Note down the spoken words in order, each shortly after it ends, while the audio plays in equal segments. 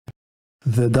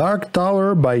The Dark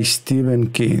Tower by Stephen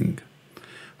King.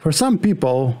 For some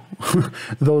people,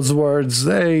 those words,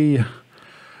 they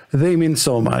mean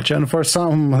so much, and for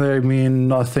some they mean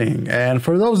nothing. And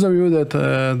for those of you that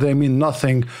they mean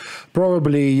nothing,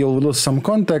 probably you'll lose some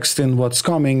context in what's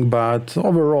coming, but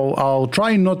overall I'll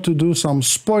try not to do some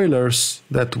spoilers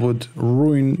that would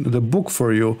ruin the book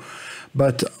for you.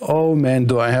 But oh man,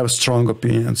 do I have strong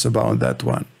opinions about that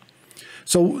one.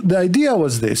 So the idea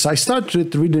was this: I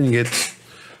started reading it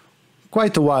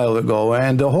quite a while ago,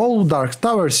 and the whole Dark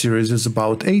Tower series is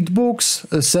about 8 books,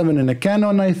 7 in a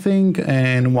canon, I think,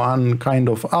 and 1 kind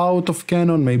of out of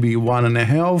canon, maybe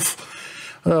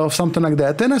 1.5, something like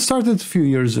that. And I started a few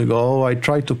years ago. I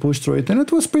tried to push through it, and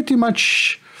it was pretty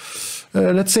much,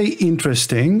 let's say,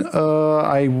 interesting.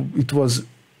 It was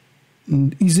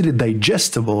easily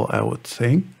digestible, I would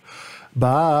think.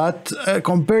 But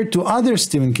compared to other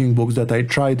Stephen King books that I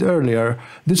tried earlier,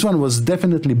 this one was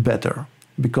definitely better.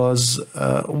 Because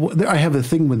I have a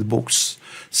thing with books.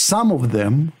 Some of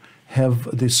them have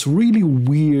this really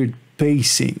weird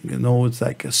pacing, you know, it's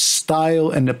like a style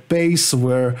and a pace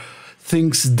where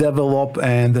things develop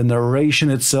and the narration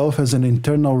itself has an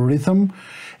internal rhythm.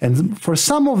 And for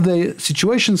some of the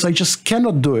situations, I just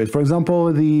cannot do it. For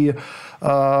example, the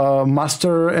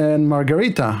Master and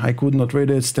Margarita, I could not read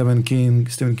it. Stephen King,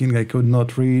 I could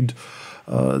not read.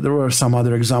 There were some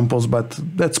other examples, but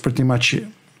that's pretty much it.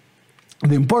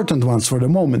 The important ones for the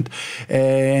moment.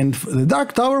 And The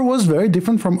Dark Tower was very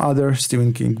different from other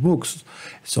Stephen King books.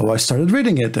 So I started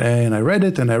reading it, and I read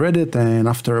it, and I read it, and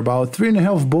after about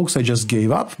 3.5 books, I just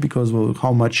gave up because, well,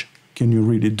 how much can you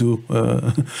really do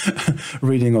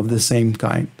reading of the same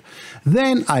kind?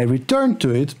 Then I returned to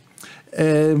it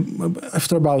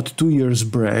after about 2 years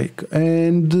break,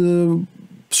 and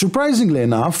surprisingly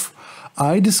enough,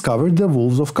 I discovered The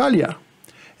Wolves of Kalia.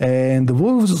 And The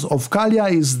Wolves of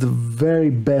Kalia is the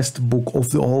very best book of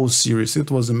the whole series.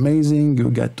 It was amazing. You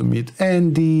get to meet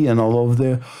Andy and all of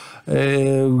the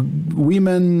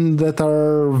women that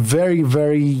are very,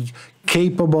 very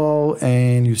capable,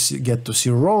 and you get to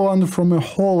see Rowan from a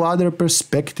whole other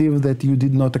perspective that you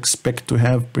did not expect to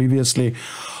have previously.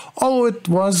 Oh, it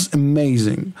was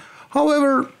amazing.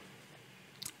 However,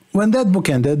 when that book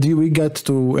ended, we got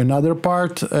to another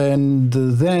part, and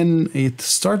then it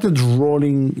started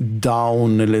rolling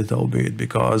down a little bit,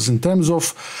 because in terms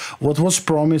of what was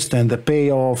promised and the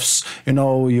payoffs, you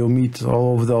know, you meet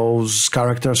all of those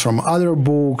characters from other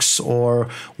books, or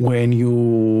when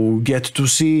you get to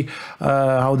see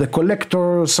how the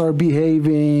collectors are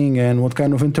behaving and what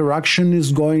kind of interaction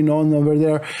is going on over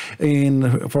there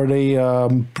for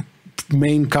the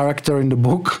main character in the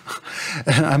book.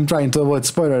 I'm trying to avoid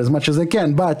spoilers as much as I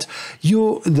can, but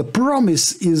the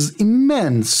promise is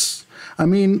immense. I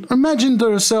mean, imagine to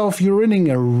yourself, you're reading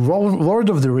a Lord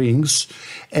of the Rings,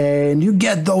 and you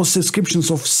get those descriptions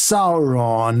of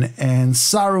Sauron and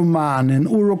Saruman and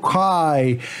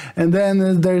Uruk-hai, and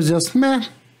then there's just meh.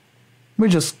 We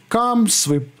just come,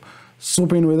 swoop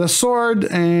in with a sword,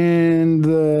 and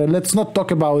let's not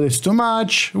talk about this too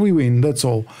much. We win, that's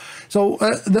all. So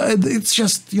it's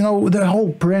just, you know, the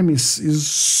whole premise is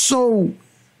so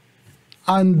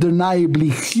undeniably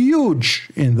huge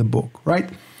in the book, right?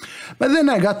 But then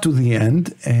I got to the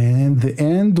end, and the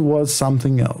end was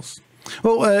something else.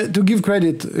 Well, to give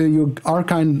credit, you are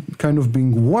kind of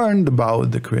being warned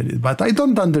about the credit, but I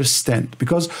don't understand,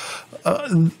 because,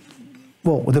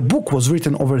 well, the book was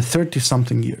written over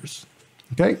 30-something years,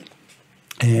 okay?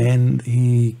 And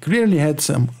he clearly had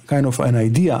some kind of an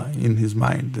idea in his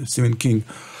mind, Stephen King,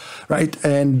 right?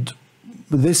 And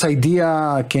this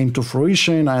idea came to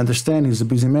fruition. I understand he's a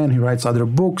busy man, he writes other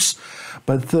books.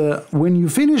 But when you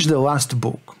finish the last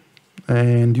book,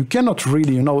 and you cannot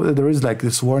really, you know, there is like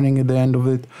this warning at the end of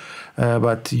it,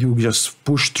 but you just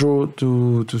push through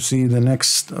to see the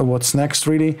next, what's next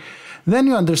really, then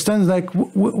you understand, like,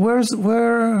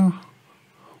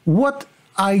 what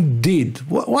I did.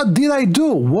 What did I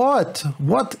do? What?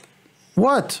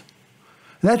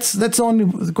 That's the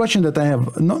only question that I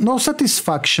have. No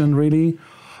satisfaction, really.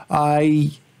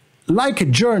 I like a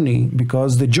journey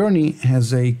because the journey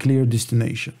has a clear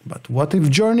destination. But what if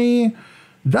journey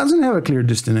doesn't have a clear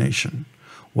destination?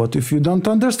 What if you don't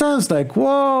understand? It's like,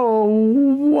 whoa,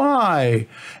 why?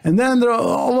 And then there are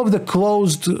all of the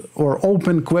closed or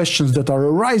open questions that are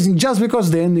arising just because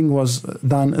the ending was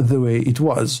done the way it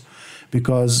was.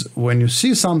 Because when you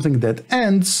see something that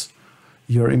ends,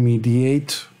 your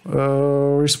immediate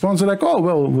response is like, oh,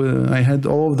 well, I had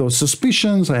all of those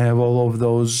suspicions, I have all of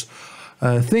those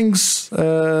things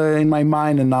in my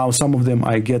mind, and now some of them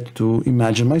I get to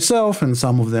imagine myself, and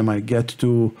some of them I get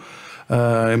to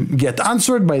get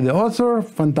answered by the author.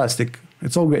 Fantastic.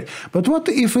 It's all great. But what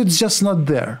if it's just not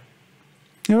there?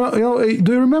 Do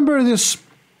you remember this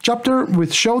chapter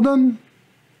with Sheldon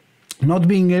not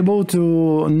being able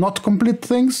to not complete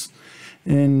things?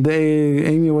 And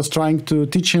Amy was trying to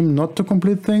teach him not to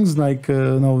complete things, like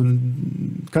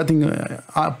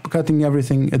cutting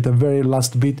everything at the very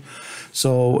last bit,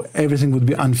 so everything would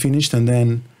be unfinished, and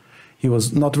then he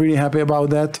was not really happy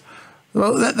about that.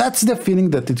 Well, that's the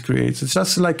feeling that it creates. It's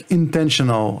just like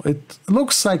intentional. It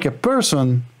looks like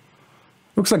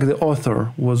the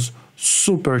author was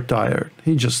super tired.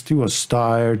 He was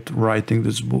tired writing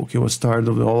this book. He was tired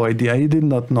of the whole idea. He did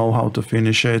not know how to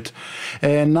finish it.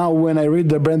 And now when I read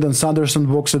the Brandon Sanderson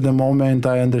books at the moment,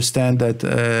 I understand that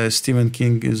Stephen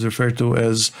King is referred to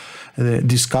as the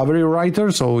discovery writer.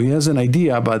 So he has an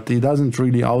idea, but he doesn't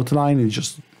really outline. He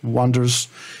just wanders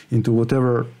into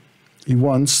whatever he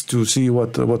wants to see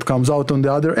what comes out on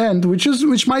the other end, which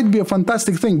might be a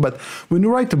fantastic thing. But when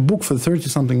you write a book for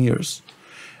 30-something years,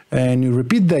 and you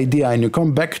repeat the idea and you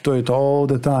come back to it all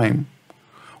the time,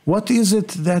 what is it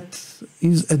that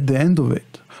is at the end of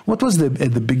it? What was at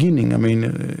the beginning? I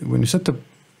mean, when you set a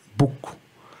book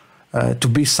to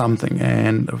be something,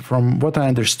 and from what I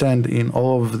understand in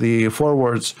all of the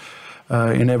forewords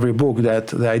in every book, that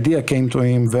the idea came to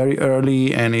him very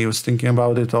early and he was thinking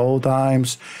about it all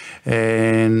times.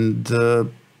 And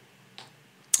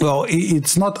well,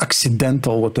 it's not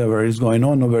accidental, whatever is going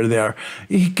on over there.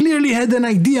 He clearly had an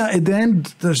idea at the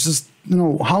end. There's just,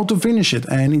 how to finish it,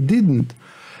 and he didn't.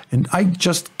 And I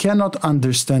just cannot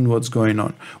understand what's going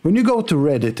on. When you go to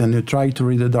Reddit and you try to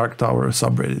read the Dark Tower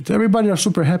subreddit, everybody are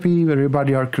super happy.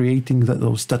 Everybody are creating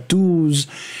those tattoos.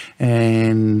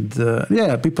 And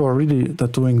yeah, people are really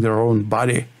tattooing their own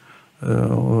body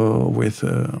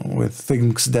with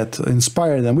things that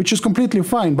inspire them, which is completely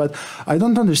fine. But I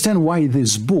don't understand why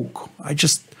this book. I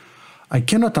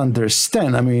cannot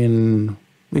understand. I mean,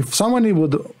 if somebody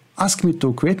would ask me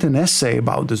to create an essay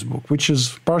about this book, which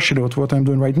is partially what I'm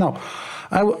doing right now,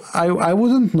 I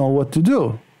wouldn't know what to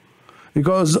do,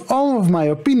 because all of my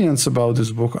opinions about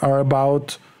this book are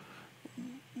about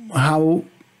how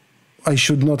I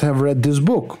should not have read this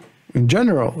book in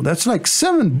general. That's like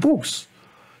 7 books.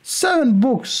 7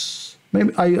 books.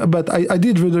 Maybe but I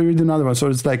did read another one, so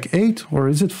it's like 8, or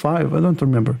is it 5? I don't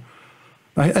remember.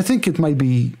 I think it might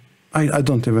be. I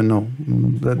don't even know.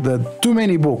 That too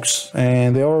many books,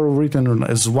 and they're all written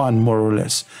as one, more or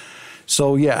less.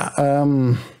 So yeah,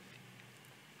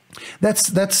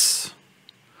 that's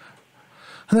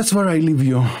where I leave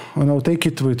you. Take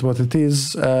it with what it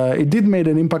is. It did make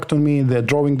an impact on me. The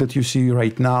drawing that you see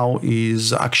right now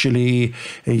is actually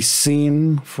a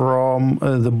scene from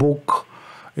the book.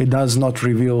 It does not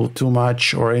reveal too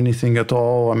much or anything at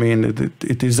all. I mean,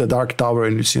 it is the Dark Tower,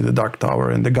 and you see the Dark Tower,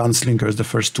 and the gunslinger is the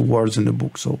first 2 words in the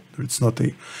book. So it's not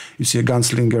you see a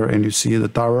gunslinger and you see the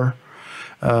tower.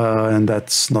 And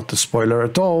that's not a spoiler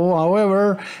at all.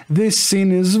 However, this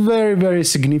scene is very, very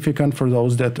significant for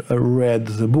those that read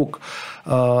the book.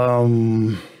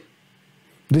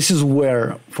 This is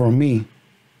where, for me,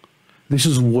 this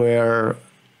is where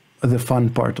the fun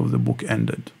part of the book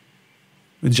ended.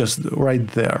 It's just right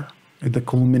there, at the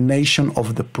culmination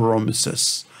of the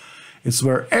promises. It's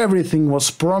where everything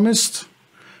was promised,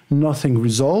 nothing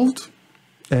resolved,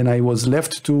 and I was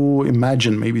left to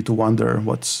imagine, maybe to wonder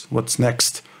what's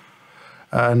next.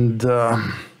 And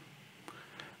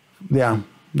yeah,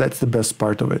 that's the best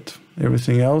part of it.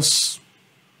 Everything else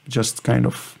just kind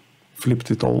of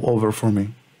flipped it all over for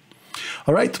me.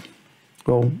 All right,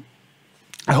 well,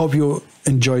 I hope you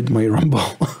enjoyed my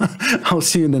rumble. I'll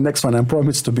see you in the next one. I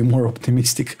promise to be more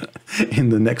optimistic in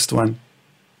the next one.